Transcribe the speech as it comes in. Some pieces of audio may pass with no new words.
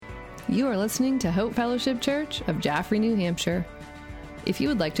You are listening to Hope Fellowship Church of Jaffrey, New Hampshire. If you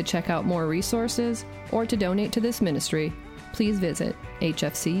would like to check out more resources or to donate to this ministry, please visit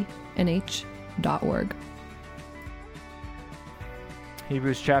hfcnh.org.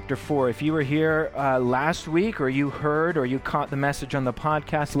 Hebrews chapter 4. If you were here last week, or you heard or you caught the message on the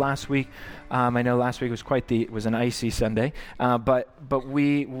podcast last week, I know last week was was an icy Sunday, but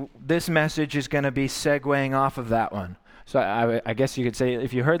this message is going to be segueing off of that one. So I guess you could say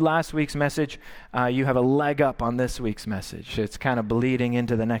if you heard last week's message, you have a leg up on this week's message. It's kind of bleeding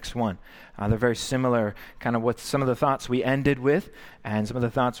into the next one. They're very similar, kind of with some of the thoughts we ended with, and some of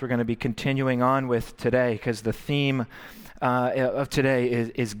the thoughts we're going to be continuing on with today, because the theme of today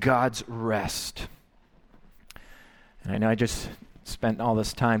is God's rest. And I know I just spent all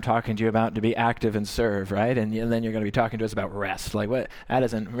this time talking to you about to be active and serve, right? And then you're going to be talking to us about rest. Like, what? That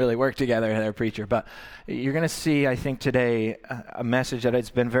doesn't really work together there, preacher. But you're going to see, I think, today a message that has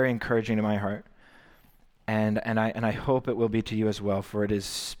been very encouraging to my heart. And I hope it will be to you as well, for it is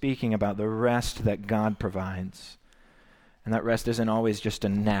speaking about the rest that God provides. And that rest isn't always just a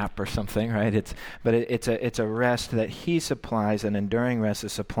nap or something, right? It's a rest that He supplies. An enduring rest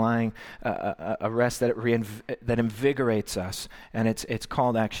is supplying a rest that invigorates us, and it's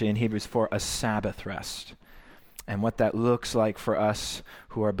called actually in Hebrews 4 a Sabbath rest. And what that looks like for us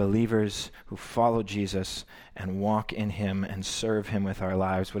who are believers, who follow Jesus and walk in Him and serve Him with our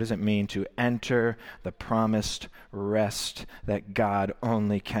lives. What does it mean to enter the promised rest that God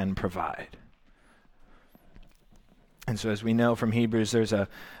only can provide? And so, as we know from Hebrews, there's a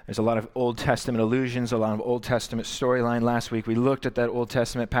lot of Old Testament allusions, a lot of Old Testament storyline. Last week we looked at that Old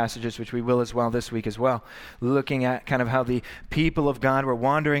Testament passages, which we will as well this week as well, looking at kind of how the people of God were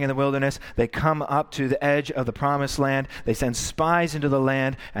wandering in the wilderness. They come up to the edge of the promised land. They send spies into the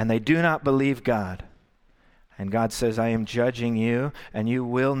land, and they do not believe God. And God says, I am judging you, and you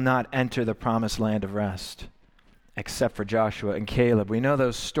will not enter the promised land of rest, except for Joshua and Caleb. We know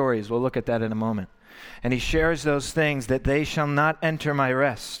those stories. We'll look at that in a moment. And He shares those things, that they shall not enter my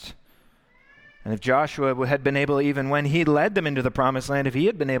rest. And if Joshua had been able, even when he led them into the promised land, if he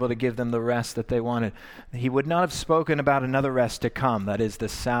had been able to give them the rest that they wanted, he would not have spoken about another rest to come. That is the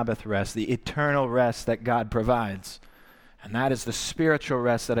Sabbath rest, the eternal rest that God provides. And that is the spiritual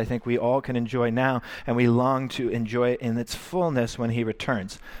rest that I think we all can enjoy now, and we long to enjoy it in its fullness when He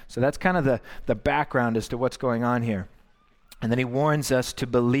returns. So that's kind of the background as to what's going on here. And then He warns us to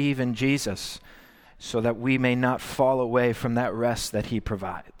believe in Jesus, so that we may not fall away from that rest that He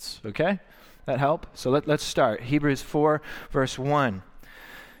provides. Okay? That help? So let's start. Hebrews 4, verse 1.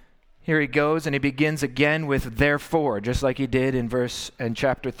 Here he goes, and he begins again with therefore, just like he did in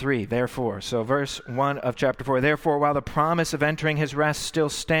chapter 3, therefore. So verse 1 of chapter 4, therefore, while the promise of entering His rest still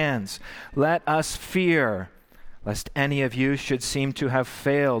stands, let us fear, lest any of you should seem to have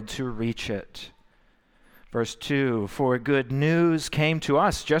failed to reach it. Verse 2, for good news came to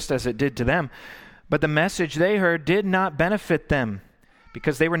us, just as it did to them, but the message they heard did not benefit them,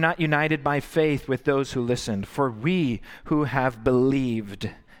 because they were not united by faith with those who listened. For we who have believed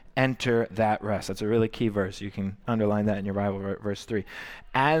enter that rest. That's a really key verse. You can underline that in your Bible, verse 3.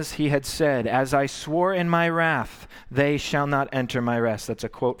 As He had said, as I swore in my wrath, they shall not enter my rest. That's a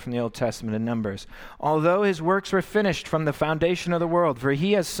quote from the Old Testament in Numbers. Although His works were finished from the foundation of the world, for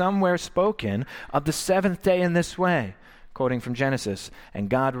He has somewhere spoken of the seventh day in this way, quoting from Genesis, and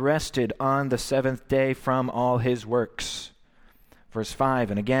God rested on the seventh day from all His works. Verse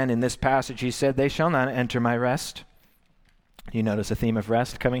 5, and again in this passage He said, they shall not enter my rest. You notice a theme of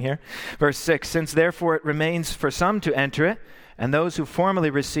rest coming here. Verse 6, since therefore it remains for some to enter it, and those who formerly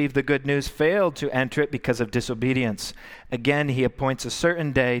received the good news failed to enter it because of disobedience. Again He appoints a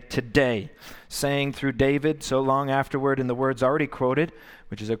certain day, today, saying through David so long afterward in the words already quoted,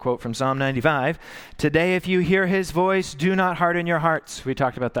 which is a quote from Psalm 95, today if you hear His voice, do not harden your hearts. We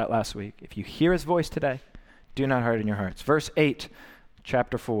talked about that last week. If you hear His voice today, do not harden your hearts. Verse 8,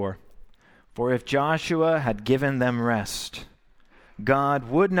 chapter 4, for if Joshua had given them rest, God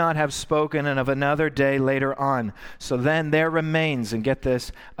would not have spoken of another day later on. So then there remains, and get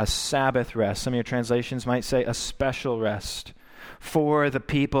this, a Sabbath rest. Some of your translations might say a special rest for the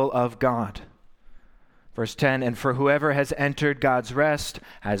people of God. Verse 10, and for whoever has entered God's rest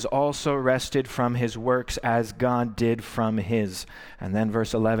has also rested from his works as God did from His. And then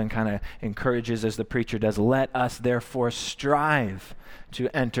verse 11 kind of encourages, as the preacher does, let us therefore strive to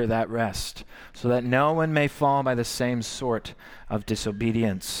enter that rest, so that no one may fall by the same sort of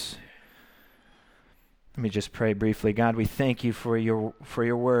disobedience. Let me just pray briefly. God, we thank You for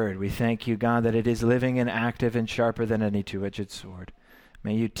your word. We thank You, God, that it is living and active and sharper than any two-edged sword.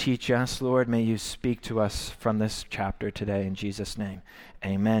 May You teach us, Lord. May You speak to us from this chapter today. In Jesus' name,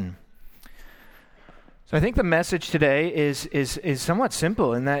 amen. So I think the message today is somewhat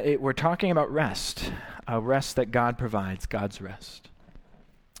simple in that we're talking about rest, a rest that God provides, God's rest.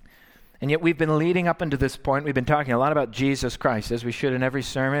 And yet we've been leading up into this point. We've been talking a lot about Jesus Christ, as we should in every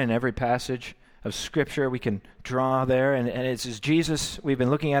sermon and every passage of Scripture. We can draw there, and it's as Jesus, we've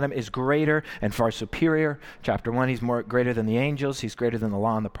been looking at him, is greater and far superior. Chapter 1, he's greater than the angels. He's greater than the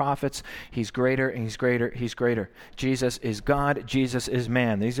law and the prophets. He's greater, and he's greater, he's greater. Jesus is God. Jesus is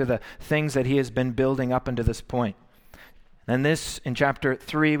man. These are the things that he has been building up unto this point. And this, in chapter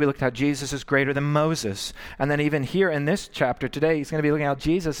 3, we looked at how Jesus is greater than Moses. And then even here in this chapter today, he's going to be looking at how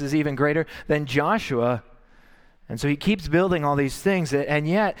Jesus is even greater than Joshua. And so he keeps building all these things. And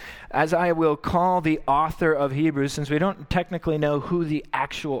yet, as I will call the author of Hebrews, since we don't technically know who the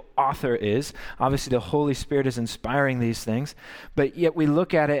actual author is, obviously the Holy Spirit is inspiring these things, but yet we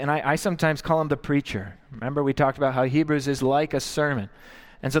look at it, and I sometimes call him the preacher. Remember, we talked about how Hebrews is like a sermon.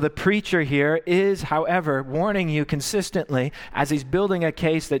 And so the preacher here is, however, warning you consistently as he's building a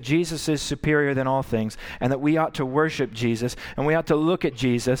case that Jesus is superior than all things, and that we ought to worship Jesus, and we ought to look at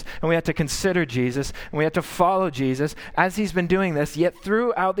Jesus, and we ought to consider Jesus, and we ought to follow Jesus. As he's been doing this, yet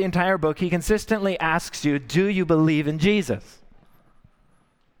throughout the entire book, he consistently asks you, do you believe in Jesus?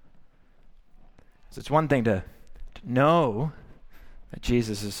 So it's one thing to know that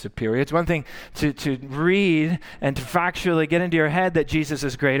Jesus is superior. It's one thing to read and to factually get into your head that Jesus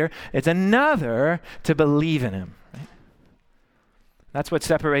is greater. It's another to believe in him. Right? That's what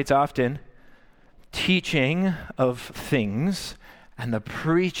separates often teaching of things and the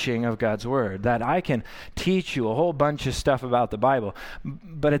preaching of God's word. That I can teach you a whole bunch of stuff about the Bible,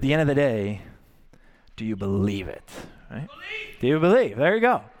 but at the end of the day, do you believe it? Right? Do you believe? There you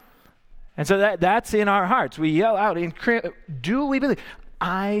go. And so that's in our hearts. We yell out, do we believe?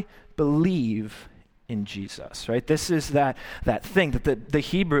 I believe in Jesus, right? This is that thing that the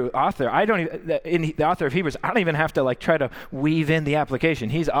Hebrew author, the author of Hebrews, I don't even have to try to weave in the application.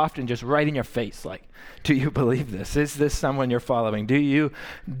 He's often just right in your face, do you believe this? Is this someone you're following?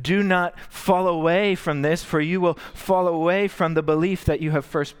 Do not fall away from this, for you will fall away from the belief that you have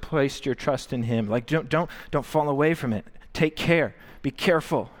first placed your trust in him. Don't fall away from it. Take care. Be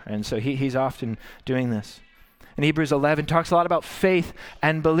careful. And so he's often doing this. And Hebrews 11 talks a lot about faith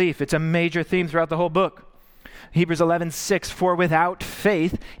and belief. It's a major theme throughout the whole book. Hebrews 11:6, for without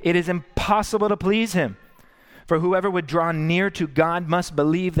faith it is impossible to please him. For whoever would draw near to God must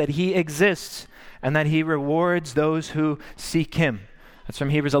believe that he exists and that he rewards those who seek him. That's from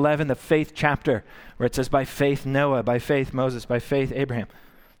Hebrews 11, the faith chapter, where it says, by faith Noah, by faith Moses, by faith Abraham.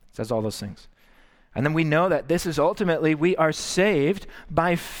 It says all those things. And then we know that this is ultimately, we are saved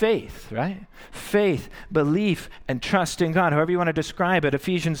by faith, right? Faith, belief, and trust in God, however you want to describe it.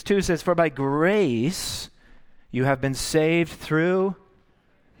 Ephesians 2 says, for by grace you have been saved through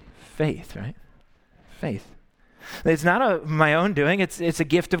faith, right? Faith. It's not my own doing, it's a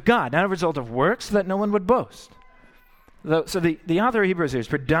gift of God, not a result of works, so that no one would boast. So the author of Hebrews here is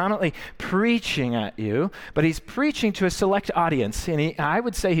predominantly preaching at you, but he's preaching to a select audience. And I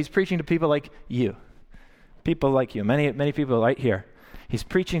would say he's preaching to people like you. People like you, many people right here. He's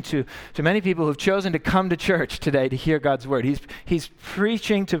preaching to many people who've chosen to come to church today to hear God's word. He's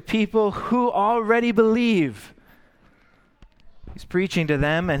preaching to people who already believe. He's preaching to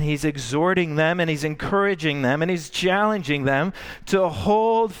them, and he's exhorting them, and he's encouraging them, and he's challenging them to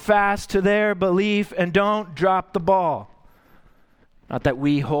hold fast to their belief and don't drop the ball. Not that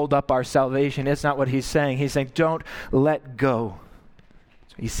we hold up our salvation. It's not what he's saying. He's saying, don't let go.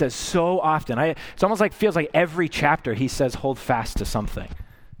 He says so often. It's almost feels like every chapter he says, hold fast to something.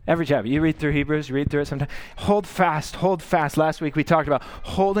 Every chapter. You read through Hebrews, you read through it sometimes. Hold fast, hold fast. Last week we talked about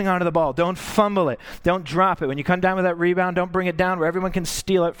holding onto the ball. Don't fumble it. Don't drop it. When you come down with that rebound, don't bring it down where everyone can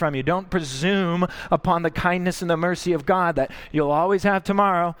steal it from you. Don't presume upon the kindness and the mercy of God that you'll always have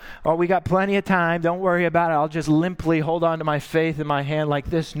tomorrow. Oh, we got plenty of time. Don't worry about it. I'll just limply hold on to my faith in my hand like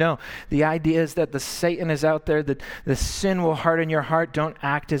this. No. The idea is that the Satan is out there, that the sin will harden your heart. Don't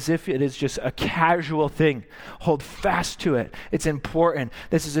act as if it is just a casual thing. Hold fast to it. It's important.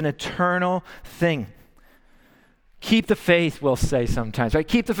 This is an eternal thing. Keep the faith, we'll say sometimes, right?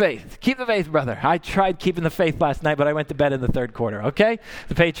 Keep the faith. Keep the faith, brother. I tried keeping the faith last night, but I went to bed in the third quarter, okay?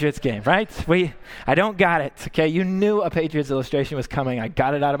 The Patriots game, right? I don't got it, okay? You knew a Patriots illustration was coming. I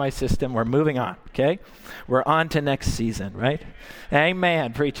got it out of my system. We're moving on, okay? We're on to next season, right?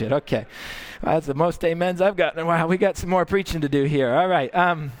 Amen. Preach it, okay. Well, that's the most amens I've gotten in a while. We got some more preaching to do here. All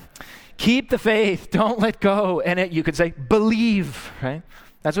right. Keep the faith. Don't let go. And you could say, believe, right?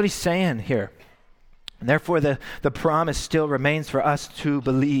 That's what he's saying here. And therefore, the promise still remains for us to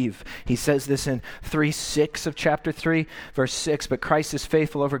believe. He says this in 3:6 of chapter 3, verse 6, but Christ is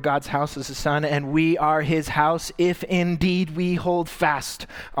faithful over God's house as a son, and we are his house if indeed we hold fast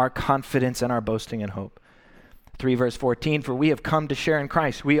our confidence and our boasting and hope. 3 verse 14, for we have come to share in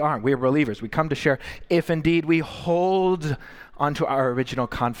Christ. We are believers. We come to share if indeed we hold onto our original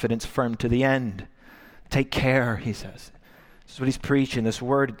confidence firm to the end. Take care, he says. This is what he's preaching, this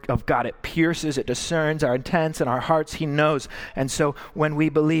word of God. It pierces, it discerns our intents and our hearts. He knows. And so when we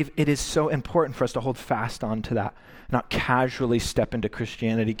believe, it is so important for us to hold fast on to that, not casually step into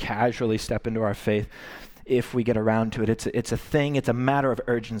Christianity, casually step into our faith if we get around to it. It's a thing, it's a matter of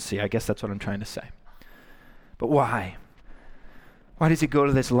urgency. I guess that's what I'm trying to say. But why? Why does he go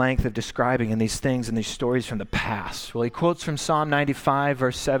to this length of describing in these things and these stories from the past? Well, he quotes from Psalm 95,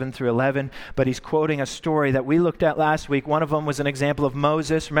 verse 7 through 11, but he's quoting a story that we looked at last week. One of them was an example of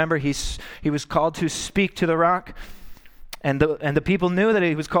Moses. Remember, he was called to speak to the rock, and the people knew that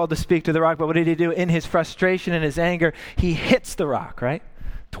he was called to speak to the rock, but what did he do? In his frustration and his anger, he hits the rock, right?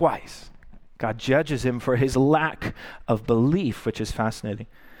 Twice. God judges him for his lack of belief, which is fascinating.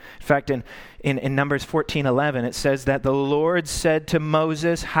 In fact, in Numbers 14:11, it says that the Lord said to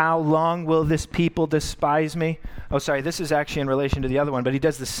Moses, how long will this people despise me? Oh, sorry, this is actually in relation to the other one, but he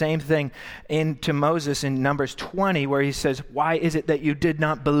does the same thing to Moses in Numbers 20, where he says, why is it that you did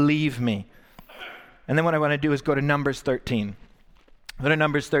not believe me? And then what I want to do is go to Numbers 13. Go to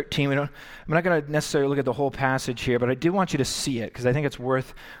Numbers 13. I'm not going to necessarily look at the whole passage here, but I do want you to see it because I think it's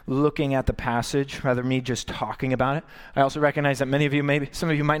worth looking at the passage rather than me just talking about it. I also recognize that many of you,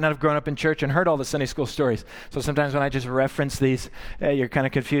 some of you might not have grown up in church and heard all the Sunday school stories. So sometimes when I just reference these, you're kind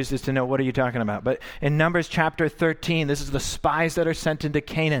of confused as to know what are you talking about. But in Numbers chapter 13, this is the spies that are sent into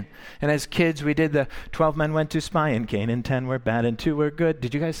Canaan. And as kids, we did the 12 men went to spy in Canaan, 10 were bad and 2 were good.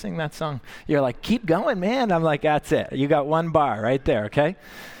 Did you guys sing that song? You're like, keep going, man. I'm like, that's it. You got one bar right there. Okay?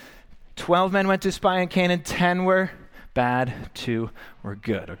 12 men went to spy in Canaan, 10 were bad, 2 were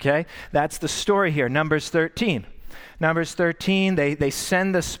good, okay? That's the story here, Numbers 13. Numbers 13, they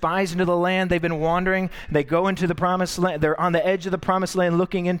send the spies into the land. They've been wandering. They go into the promised land. They're on the edge of the promised land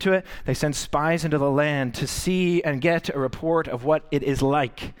looking into it. They send spies into the land to see and get a report of what it is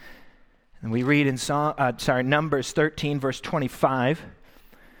like. And we read in Numbers 13, verse 25.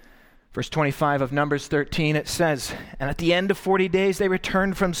 Verse 25 of Numbers 13, it says, and at the end of 40 days they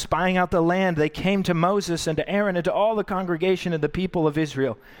returned from spying out the land. They came to Moses and to Aaron and to all the congregation of the people of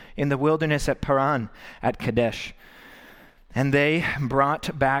Israel in the wilderness at Paran, at Kadesh. And they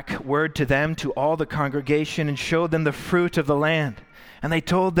brought back word to them, to all the congregation, and showed them the fruit of the land. And they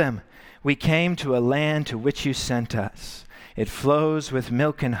told them, we came to a land to which you sent us. It flows with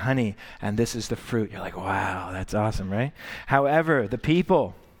milk and honey, and this is the fruit. You're like, wow, that's awesome, right? However, the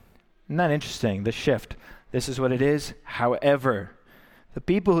people... Isn't that interesting, the shift? This is what it is. However, the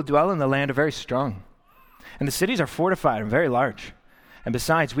people who dwell in the land are very strong, and the cities are fortified and very large. And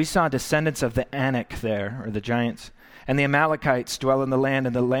besides, we saw descendants of the Anak there, or the giants, and the Amalekites dwell in the land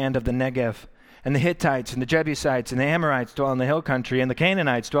of the Negev, and the Hittites and the Jebusites and the Amorites dwell in the hill country, and the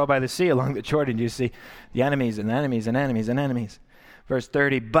Canaanites dwell by the sea along the Jordan. You see the enemies and enemies and enemies and enemies. Verse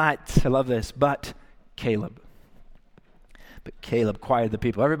 30, but, I love this, but Caleb quieted the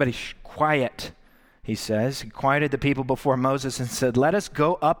people. Everybody quiet, he says. He quieted the people before Moses and said, let us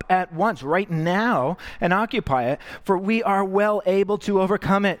go up at once, right now, and occupy it, for we are well able to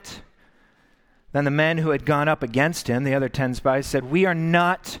overcome it. Then the men who had gone up against him, the other 10 spies, said, we are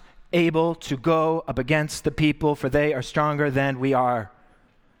not able to go up against the people, for they are stronger than we are.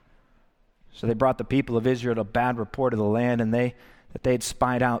 So they brought the people of Israel a bad report of the land that they had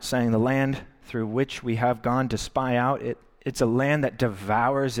spied out, saying, the land through which we have gone to spy out, it's a land that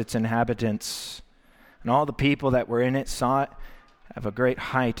devours its inhabitants. And all the people that were in it saw it of a great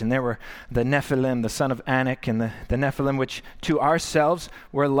height. And there were the Nephilim, the son of Anak, and the Nephilim, which to ourselves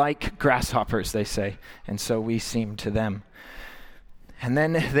were like grasshoppers, they say. And so we seem to them. And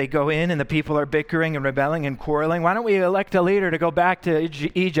then they go in, and the people are bickering and rebelling and quarreling. Why don't we elect a leader to go back to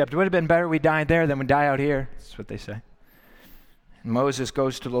Egypt? It would have been better we died there than we die out here. That's what they say. Moses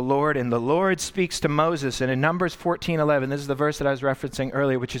goes to the Lord, and the Lord speaks to Moses. And in Numbers 14:11, this is the verse that I was referencing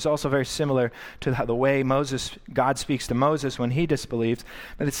earlier, which is also very similar to the way God speaks to Moses when he disbelieves.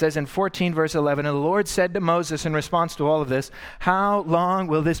 But it says in 14 verse 11, and the Lord said to Moses in response to all of this, how long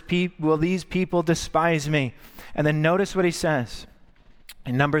will these people despise me? And then notice what he says.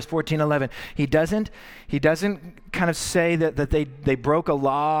 In Numbers 14:11, he doesn't kind of say that they broke a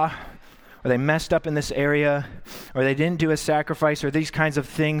law, or they messed up in this area, or they didn't do a sacrifice, or these kinds of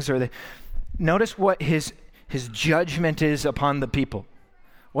things. Notice what his judgment is upon the people.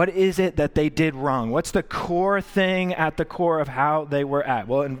 What is it that they did wrong? What's the core thing at the core of how they were at?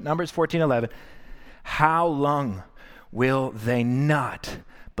 Well, in Numbers 14:11, how long will they not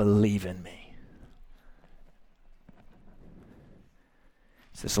believe in me?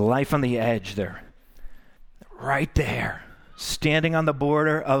 It's this life on the edge. They're right there, standing on the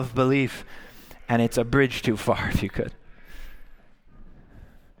border of belief, and it's a bridge too far, if you could.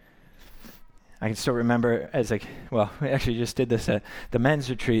 I can still remember we actually just did this at the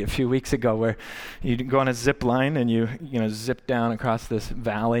men's retreat a few weeks ago, where you go on a zip line and you zip down across this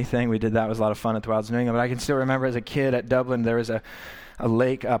valley thing. We did that. It was a lot of fun at the Wilds New England. But I can still remember as a kid at Dublin, there was a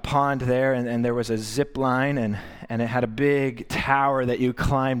lake, a pond there, and there was a zip line, and it had a big tower that you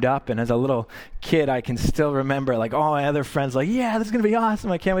climbed up. And as a little kid, I can still remember, like, all my other friends, like, yeah, this is going to be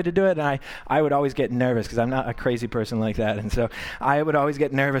awesome. I can't wait to do it. And I would always get nervous because I'm not a crazy person like that. And so I would always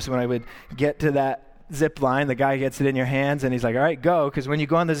get nervous when I would get to that zip line. The guy gets it in your hands, and he's like, all right, go. Because when you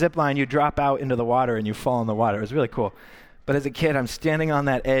go on the zip line, you drop out into the water and you fall in the water. It was really cool. But as a kid, I'm standing on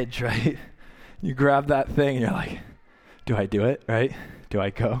that edge, right? You grab that thing, and you're like, do I do it, right? Do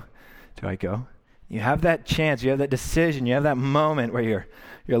I go? Do I go? You have that chance. You have that decision. You have that moment where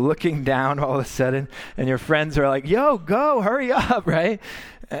you're looking down all of a sudden, and your friends are like, yo, go, hurry up, right?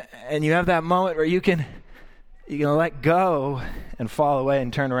 And you have that moment where you can let go and fall away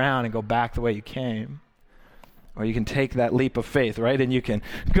and turn around and go back the way you came. Or you can take that leap of faith, right? And you can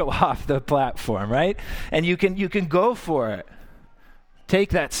go off the platform, right? And you can go for it. Take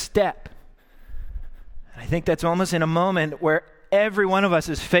that step. I think that's almost in a moment where every one of us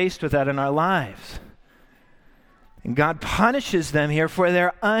is faced with that in our lives. And God punishes them here for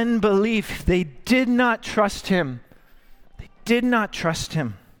their unbelief. They did not trust him. They did not trust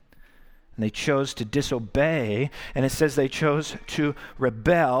him. And they chose to disobey. And it says they chose to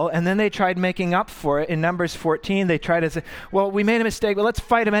rebel. And then they tried making up for it. In Numbers 14, they tried to say, well, we made a mistake, but let's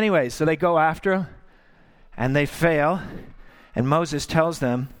fight him anyways. So they go after him. And they fail. And Moses tells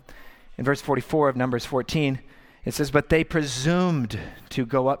them, in verse 44 of Numbers 14, it says, but they presumed to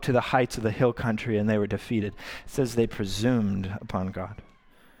go up to the heights of the hill country, and they were defeated. It says they presumed upon God.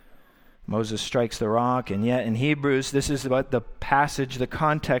 Moses strikes the rock, and yet in Hebrews, this is what the passage, the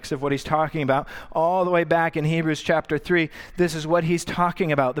context of what he's talking about. All the way back in Hebrews chapter 3, this is what he's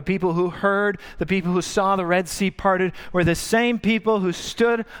talking about. The people who heard, the people who saw the Red Sea parted, were the same people who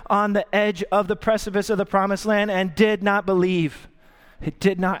stood on the edge of the precipice of the promised land and did not believe. It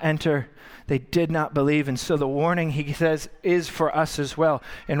did not enter. They did not believe. And so the warning, he says, is for us as well.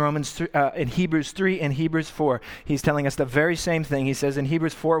 In Hebrews 3 and Hebrews 4, he's telling us the very same thing. He says in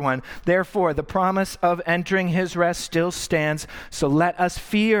Hebrews 4:1, therefore the promise of entering his rest still stands. So let us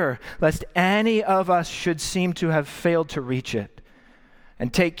fear, lest any of us should seem to have failed to reach it.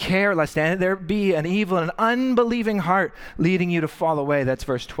 And take care, lest there be an evil and unbelieving heart leading you to fall away. That's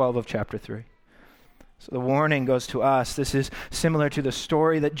verse 12 of chapter 3. So the warning goes to us. This is similar to the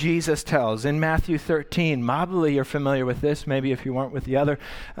story that Jesus tells in Matthew 13. Probably you're familiar with this, maybe if you weren't with the other.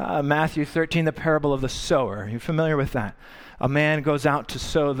 Matthew 13, the parable of the sower. You're familiar with that. A man goes out to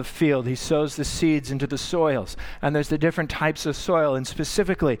sow the field. He sows the seeds into the soils. And there's the different types of soil. And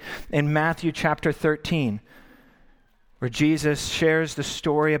specifically in Matthew chapter 13, where Jesus shares the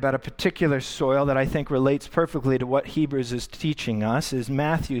story about a particular soil that I think relates perfectly to what Hebrews is teaching us, is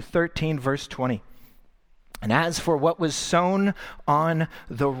Matthew 13, verse 20. And as for what was sown on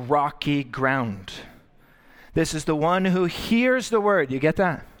the rocky ground, this is the one who hears the word. You get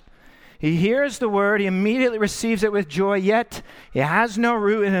that? He hears the word, he immediately receives it with joy, yet he has no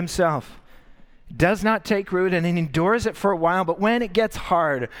root in himself. Does not take root, and he endures it for a while. But when it gets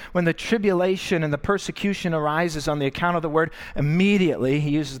hard, when the tribulation and the persecution arises on the account of the word, immediately, he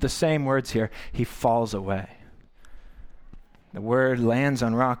uses the same words here, he falls away. The word lands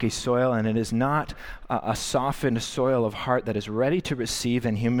on rocky soil, and it is not a softened soil of heart that is ready to receive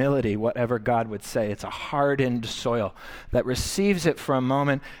in humility whatever God would say. It's a hardened soil that receives it for a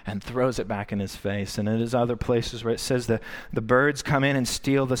moment and throws it back in his face. And it is other places where it says the birds come in and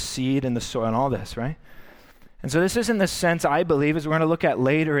steal the seed and the soil and all this, right? And so this isn't the sense, I believe, as we're going to look at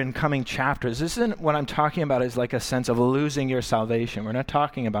later in coming chapters. This isn't what I'm talking about as like a sense of losing your salvation. We're not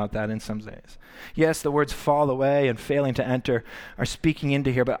talking about that in some days. Yes, the words fall away and failing to enter are speaking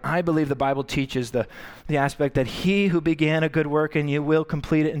into here, but I believe the Bible teaches the aspect that he who began a good work in you will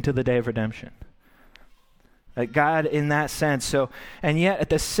complete it until the day of redemption. That God in that sense. So, and yet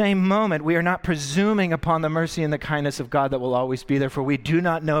at the same moment, we are not presuming upon the mercy and the kindness of God that will always be there, for we do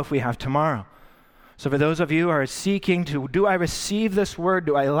not know if we have tomorrow. So for those of you who are seeking to, do I receive this word?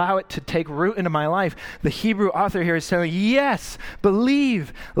 Do I allow it to take root into my life? The Hebrew author here is saying, yes,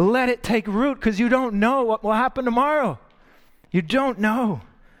 believe, let it take root, because you don't know what will happen tomorrow. You don't know.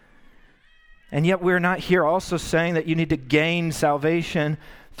 And yet we're not here also saying that you need to gain salvation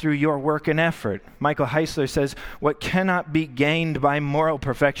through your work and effort. Michael Heisler says, what cannot be gained by moral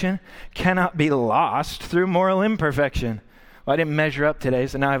perfection cannot be lost through moral imperfection. Well, I didn't measure up today,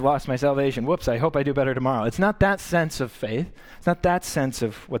 so now I've lost my salvation. Whoops, I hope I do better tomorrow. It's not that sense of faith. It's not that sense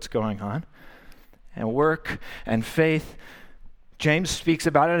of what's going on. And work and faith, James speaks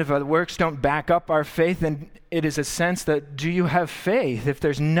about it. If our works don't back up our faith, then it is a sense that, do you have faith? If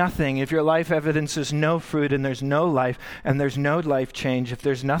there's nothing, if your life evidences no fruit and there's no life and there's no life change, if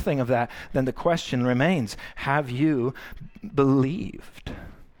there's nothing of that, then the question remains, have you believed?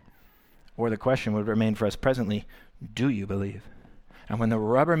 Or the question would remain for us presently, do you believe? And when the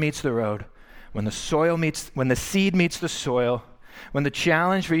rubber meets the road, when the seed meets the soil, when the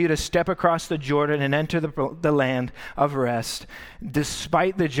challenge for you to step across the Jordan and enter the land of rest,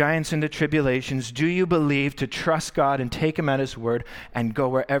 despite the giants and the tribulations, do you believe to trust God and take him at his word and go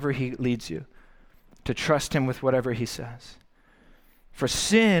wherever he leads you? To trust him with whatever he says. For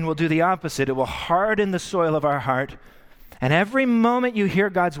sin will do the opposite. It will harden the soil of our heart. And every moment you hear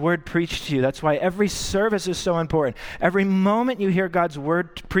God's word preached to you, that's why every service is so important. Every moment you hear God's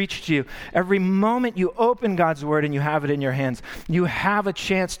word preached to you, every moment you open God's word and you have it in your hands, you have a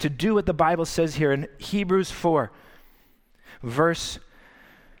chance to do what the Bible says here in Hebrews 4.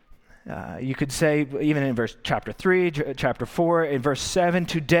 You could say, even in chapter 3, chapter 4, in verse 7,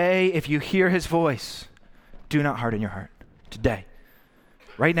 today, if you hear his voice, do not harden your heart. Today.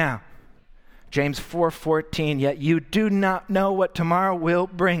 Right now. James 4:14, yet you do not know what tomorrow will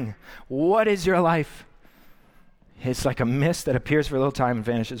bring. What is your life? It's like a mist that appears for a little time and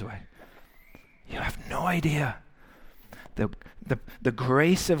vanishes away. You have no idea. The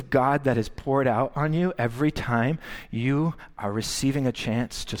grace of God that is poured out on you every time you are receiving a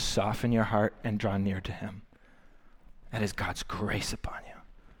chance to soften your heart and draw near to him. That is God's grace upon you.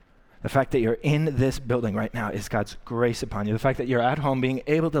 The fact that you're in this building right now is God's grace upon you. The fact that you're at home being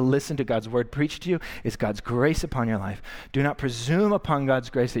able to listen to God's word preached to you is God's grace upon your life. Do not presume upon God's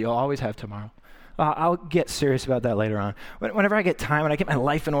grace that you'll always have tomorrow. I'll get serious about that later on. Whenever I get time, when I get my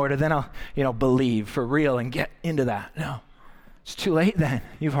life in order, then I'll believe for real and get into that. No, it's too late then.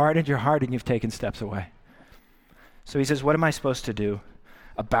 You've hardened your heart and you've taken steps away. So he says, what am I supposed to do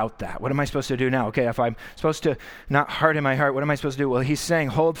about that? What am I supposed to do now? Okay, if I'm supposed to not harden my heart, what am I supposed to do? Well, he's saying,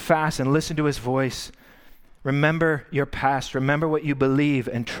 hold fast and listen to his voice. Remember your past. Remember what you believe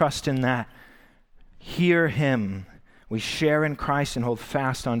and trust in that. Hear him. We share in Christ and hold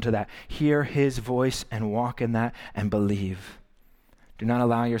fast onto that. Hear his voice and walk in that and believe. Do not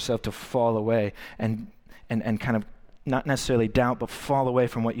allow yourself to fall away and kind of not necessarily doubt, but fall away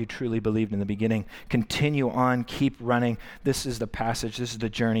from what you truly believed in the beginning. Continue on, keep running. This is the passage, this is the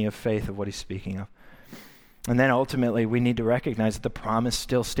journey of faith of what he's speaking of. And then ultimately, we need to recognize that the promise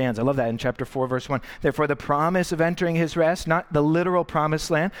still stands. I love that in chapter 4, verse 1. Therefore, the promise of entering his rest, not the literal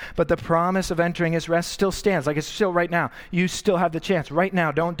promised land, but the promise of entering his rest still stands. Like it's still right now. You still have the chance. Right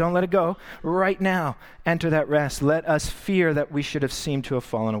now. Don't let it go. Right now, enter that rest. Let us fear that we should have seemed to have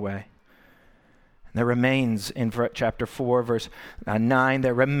fallen away. There remains in chapter 4, verse 9,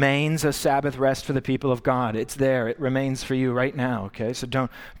 there remains a Sabbath rest for the people of God. It's there. It remains for you right now, okay? So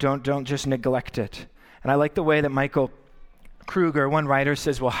don't just neglect it. And I like the way that Michael Kruger, one writer,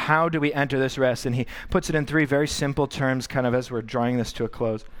 says, well, how do we enter this rest? And he puts it in 3 very simple terms, kind of as we're drawing this to a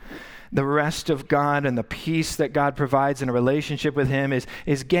close. The rest of God and the peace that God provides in a relationship with him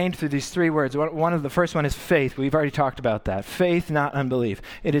is gained through these 3 words. The first one is faith. We've already talked about that. Faith, not unbelief.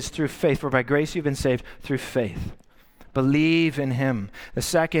 It is through faith. For by grace you've been saved through faith. Believe in him. The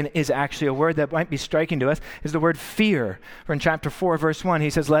second is actually a word that might be striking to us, is the word fear. For in chapter 4, verse 1, he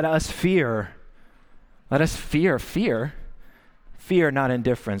says, let us fear. Let us fear. Fear. Fear, not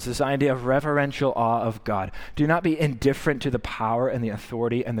indifference. This idea of reverential awe of God. Do not be indifferent to the power and the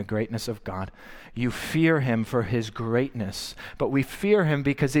authority and the greatness of God. You fear him for his greatness, but we fear him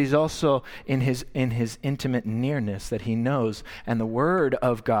because he's also in his intimate nearness that he knows. And the word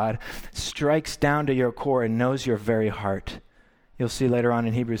of God strikes down to your core and knows your very heart. You'll see later on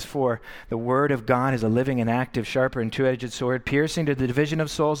in Hebrews 4, the word of God is a living and active, sharper and two-edged sword, piercing to the division of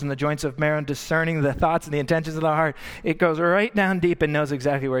souls and the joints of marrow, and discerning the thoughts and the intentions of the heart. It goes right down deep and knows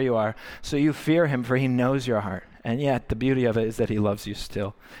exactly where you are. So you fear him, for he knows your heart. And yet, the beauty of it is that he loves you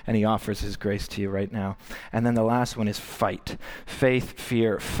still, and he offers his grace to you right now. And then the last one is fight. Faith,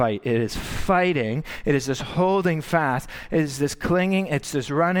 fear, fight. It is fighting. It is this holding fast. It is this clinging. It's this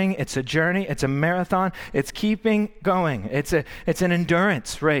running. It's a journey. It's a marathon. It's keeping going. It's an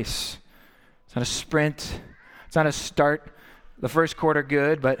endurance race. It's not a sprint. It's not a start. The first quarter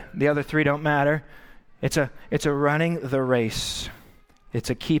good, but the other 3 don't matter. It's a running the race.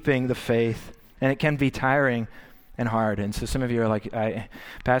 It's a keeping the faith. And it can be tiring and hard. And so some of you are like,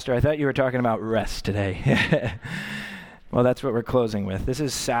 Pastor, I thought you were talking about rest today. Well, that's what we're closing with. This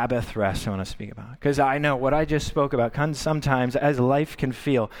is Sabbath rest I want to speak about. Because I know what I just spoke about can sometimes, as life can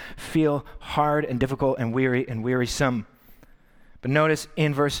feel hard and difficult and weary and wearisome. But notice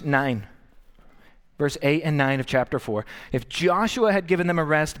in verse 9, verse 8 and 9 of chapter 4, if Joshua had given them a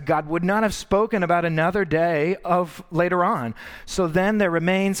rest, God would not have spoken about another day of later on. So then there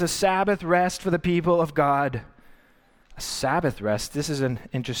remains a Sabbath rest for the people of God. A Sabbath rest. This is an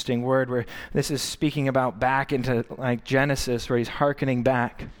interesting word where this is speaking about back into like Genesis, where he's hearkening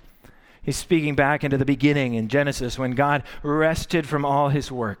back. He's speaking back into the beginning in Genesis when God rested from all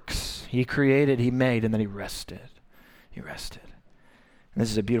his works. He created, he made, and then he rested. He rested. And this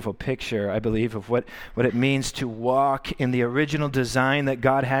is a beautiful picture, I believe, of what it means to walk in the original design that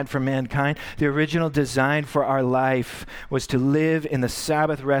God had for mankind. The original design for our life was to live in the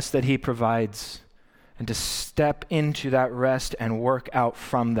Sabbath rest that he provides, and to step into that rest and work out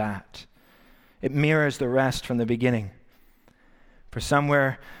from that. It mirrors the rest from the beginning. For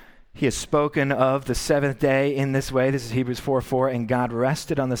somewhere he has spoken of the seventh day in this way. This is Hebrews 4:4, and God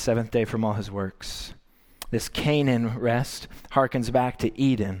rested on the seventh day from all his works. This Canaan rest harkens back to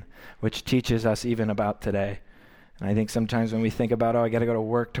Eden, which teaches us even about today. And I think sometimes when we think about, I got to go to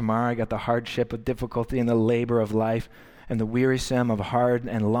work tomorrow, I got the hardship of difficulty and the labor of life and the wearisome of hard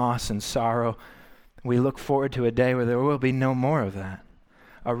and loss and sorrow, we look forward to a day where there will be no more of that.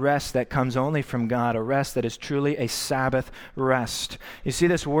 A rest that comes only from God, a rest that is truly a Sabbath rest. You see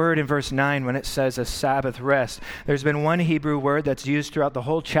this word in verse 9 when it says a Sabbath rest. There's been one Hebrew word that's used throughout the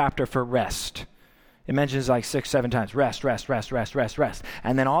whole chapter for rest. It mentions like 6-7 times, rest, rest, rest, rest, rest, rest.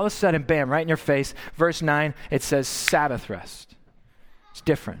 And then all of a sudden, bam, right in your face, verse 9, it says Sabbath rest. It's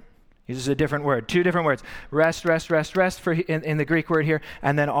different. Uses a different word, 2 different words. Rest, rest, rest, rest for in the Greek word here.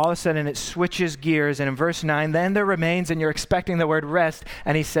 And then all of a sudden it switches gears. And in verse 9, then there remains, and you're expecting the word rest,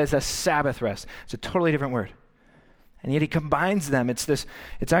 and he says a Sabbath rest. It's a totally different word. And yet he combines them. It's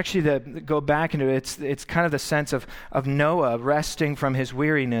actually go back into it, it's kind of the sense of Noah resting from his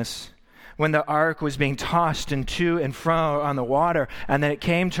weariness when the ark was being tossed and to and fro on the water, and then it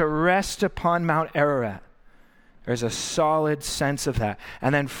came to rest upon Mount Ararat. There's a solid sense of that.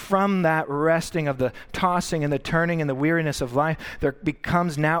 And then from that resting of the tossing and the turning and the weariness of life, there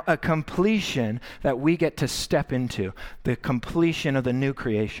becomes now a completion that we get to step into, the completion of the new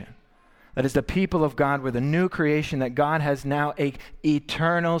creation. That is the people of God. We're the new creation that God has now an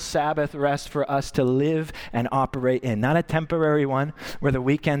eternal Sabbath rest for us to live and operate in. Not a temporary one where the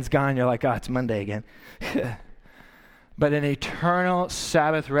weekend's gone, you're like, it's Monday again. But an eternal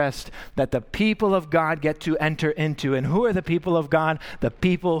Sabbath rest that the people of God get to enter into. And who are the people of God? The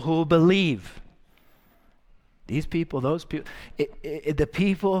people who believe. These people, those people, the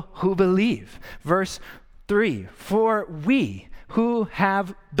people who believe. Verse 3, for we who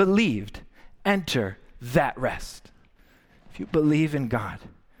have believed enter that rest. If you believe in God,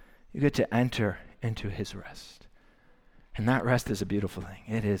 you get to enter into his rest. And that rest is a beautiful thing.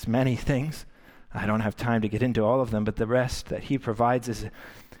 It is many things. I don't have time to get into all of them, but the rest that he provides is,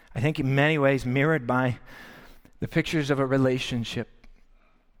 I think, in many ways mirrored by the pictures of a relationship.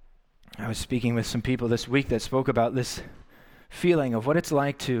 I was speaking with some people this week that spoke about this feeling of what it's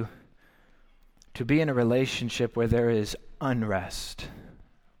like to be in a relationship where there is unrest.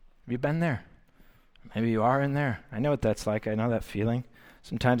 Have you been there? Maybe you are in there. I know what that's like. I know that feeling.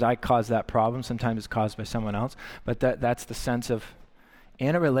 Sometimes I cause that problem. Sometimes it's caused by someone else. But that's the sense of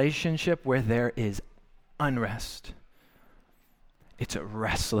in a relationship where there is unrest. It's a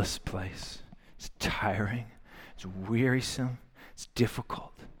restless place. It's tiring. It's wearisome. It's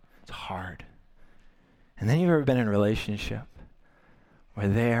difficult. It's hard. And then you've ever been in a relationship where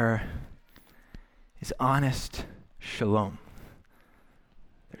there is honest shalom.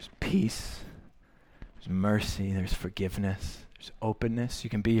 There's peace. There's mercy. There's forgiveness. There's openness. You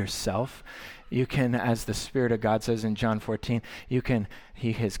can be yourself. You can, as the Spirit of God says in John 14,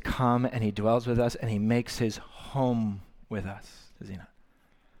 he has come and he dwells with us and he makes his home with us. Does he not?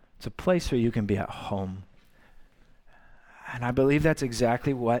 It's a place where you can be at home. And I believe that's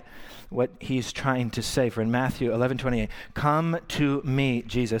exactly what he's trying to say. For in Matthew 11:28, come to me,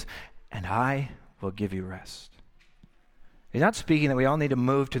 Jesus, and I will give you rest. He's not speaking that we all need to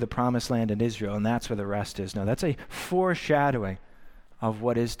move to the promised land in Israel and that's where the rest is. No, that's a foreshadowing of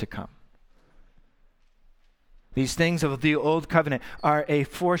what is to come. These things of the old covenant are a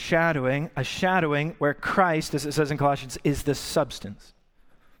foreshadowing, a shadowing where Christ, as it says in Colossians, is the substance.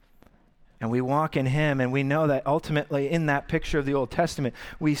 And we walk in him, and we know that ultimately in that picture of the Old Testament,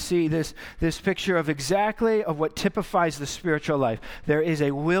 we see this picture of exactly of what typifies the spiritual life. There is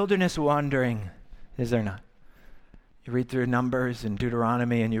a wilderness wandering, is there not? You read through Numbers and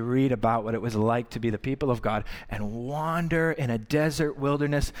Deuteronomy, and you read about what it was like to be the people of God and wander in a desert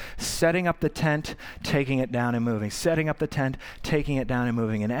wilderness, setting up the tent, taking it down and moving, setting up the tent, taking it down and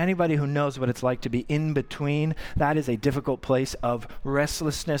moving. And anybody who knows what it's like to be in between, that is a difficult place of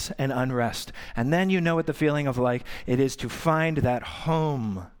restlessness and unrest. And then you know what the feeling of like it is to find that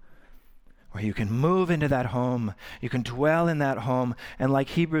home where you can move into that home, you can dwell in that home, and like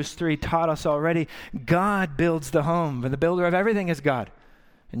Hebrews 3 taught us already, God builds the home, and the builder of everything is God.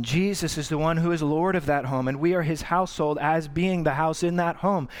 And Jesus is the one who is Lord of that home, and we are his household as being the house in that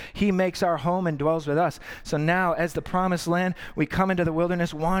home. He makes our home and dwells with us. So now, as the promised land, we come into the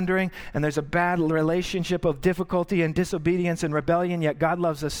wilderness wandering, and there's a bad relationship of difficulty and disobedience and rebellion, yet God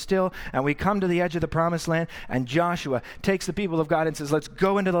loves us still, and we come to the edge of the promised land, and Joshua takes the people of God and says, let's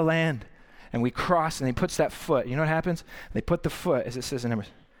go into the land. And we cross, and he puts that foot. You know what happens? They put the foot, as it says in Numbers,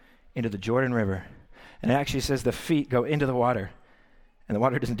 into the Jordan River. And it actually says the feet go into the water, and the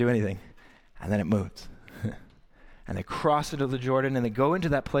water doesn't do anything. And then it moves. And they cross into the Jordan, and they go into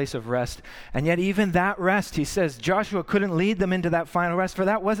that place of rest. And yet even that rest, he says, Joshua couldn't lead them into that final rest, for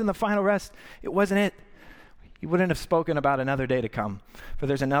that wasn't the final rest. It wasn't it. He wouldn't have spoken about another day to come. For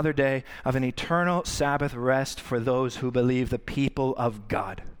there's another day of an eternal Sabbath rest for those who believe, the people of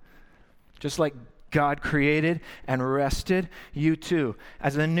God. Just like God created and rested, you too,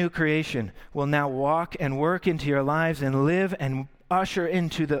 as a new creation, will now walk and work into your lives and live and usher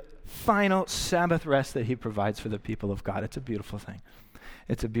into the final Sabbath rest that he provides for the people of God. It's a beautiful thing.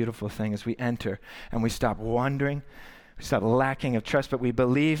 It's a beautiful thing as we enter and we stop wandering, we stop lacking of trust, but we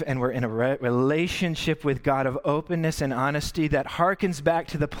believe and we're in a relationship with God of openness and honesty that harkens back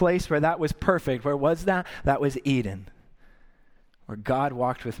to the place where that was perfect. Where was that? That was Eden, where God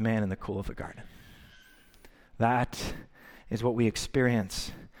walked with man in the cool of the garden. That is what we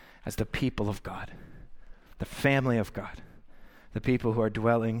experience as the people of God, the family of God, the people who are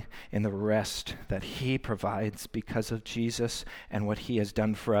dwelling in the rest that he provides because of Jesus and what he has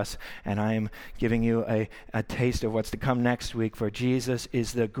done for us. And I am giving you a taste of what's to come next week, for Jesus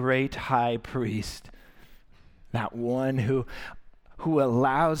is the great high priest, that one who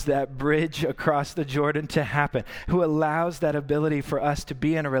allows that bridge across the Jordan to happen, who allows that ability for us to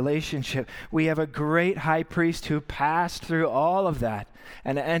be in a relationship. We have a great high priest who passed through all of that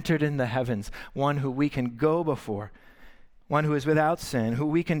and entered in the heavens, one who we can go before, one who is without sin, who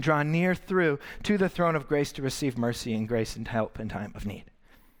we can draw near through to the throne of grace to receive mercy and grace and help in time of need.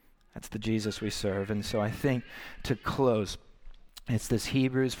 That's the Jesus we serve. And so I think to close, it's this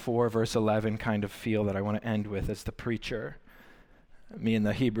Hebrews 4 verse 11 kind of feel that I want to end with as the preacher. Me and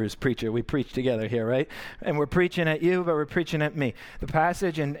the Hebrews preacher, we preach together here, right? And we're preaching at you, but we're preaching at me. The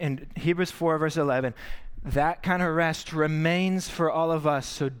passage in Hebrews 4, verse 11, that kind of rest remains for all of us,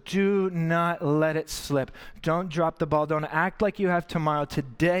 so do not let it slip. Don't drop the ball. Don't act like you have tomorrow.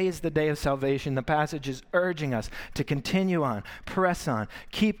 Today is the day of salvation. The passage is urging us to continue on, press on,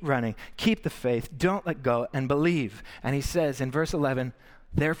 keep running, keep the faith, don't let go, and believe. And he says in verse 11,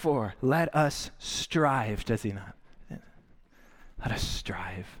 therefore, let us strive, does he not? Let us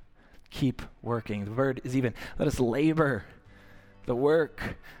strive. Keep working. The word is even, let us labor. The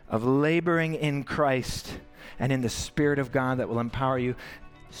work of laboring in Christ and in the Spirit of God that will empower you.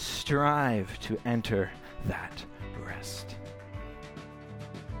 Strive to enter that rest.